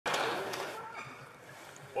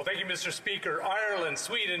Well, thank you, Mr. Speaker. Ireland,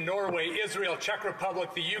 Sweden, Norway, Israel, Czech Republic,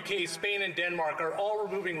 the UK, Spain, and Denmark are all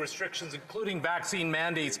removing restrictions, including vaccine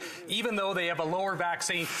mandates, even though they have a lower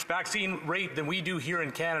vaccine rate than we do here in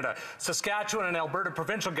Canada. Saskatchewan and Alberta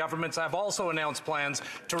provincial governments have also announced plans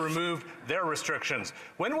to remove their restrictions.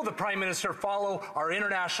 When will the Prime Minister follow our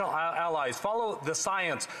international allies, follow the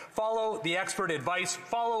science, follow the expert advice,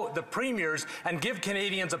 follow the premiers, and give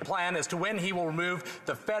Canadians a plan as to when he will remove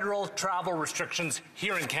the federal travel restrictions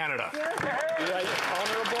here in Canada? Right,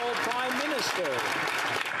 Honourable Prime Minister.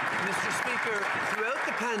 Mr. Speaker, throughout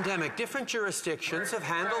the pandemic, different jurisdictions have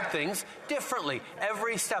handled things differently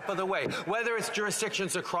every step of the way, whether it's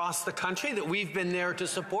jurisdictions across the country that we've been there to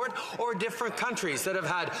support, or different countries that have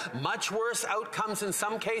had much worse outcomes in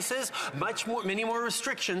some cases, many more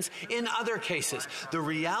restrictions in other cases. The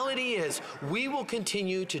reality is we will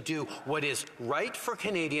continue to do what is right for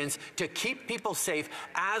Canadians to keep people safe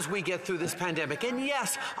as we get through this pandemic. And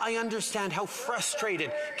yes, I understand how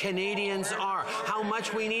frustrated Canadians are, how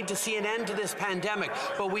much we need to see an end to this pandemic,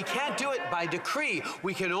 but we can't do it by decree.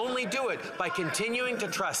 We can only do it by continuing to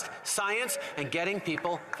trust science and getting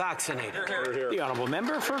people vaccinated. The Honourable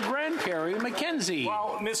Member for Grande, MacKenzie.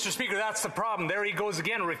 Well, Mr. Speaker, that's the problem. There he goes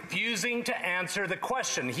again, refusing to answer the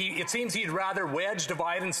question. It seems he'd rather wedge,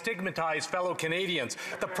 divide, and stigmatize fellow Canadians.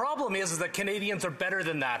 The problem is that Canadians are better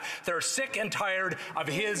than that. They're sick and tired of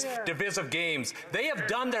his divisive games. They have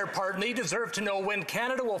done their part, and they deserve to know when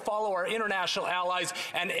Canada will follow our international allies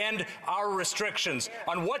and end our restrictions.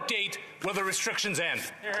 On what date will the restrictions end?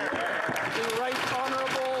 The Right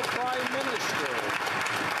Honourable Prime Minister.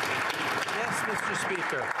 Yes, Mr.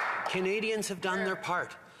 Speaker. Canadians have done their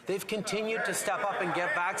part. They've continued to step up and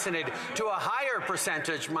get vaccinated to a higher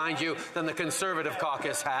percentage, mind you, than the Conservative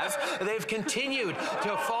caucus has. They've continued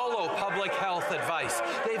to follow public health advice.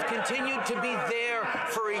 They've continued to be there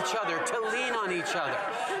for each other, to lean on each other.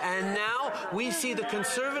 And now we see the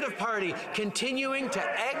Conservative Party continuing to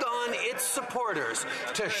egg on its supporters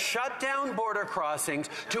to shut down border crossings,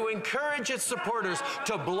 to encourage its supporters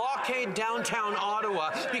to blockade downtown Ottawa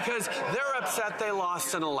because they're upset they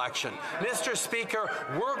lost an election. Mr. Speaker,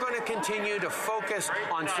 we're going to continue to focus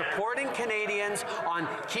on supporting Canadians, on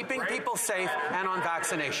keeping people safe, and on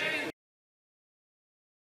vaccination.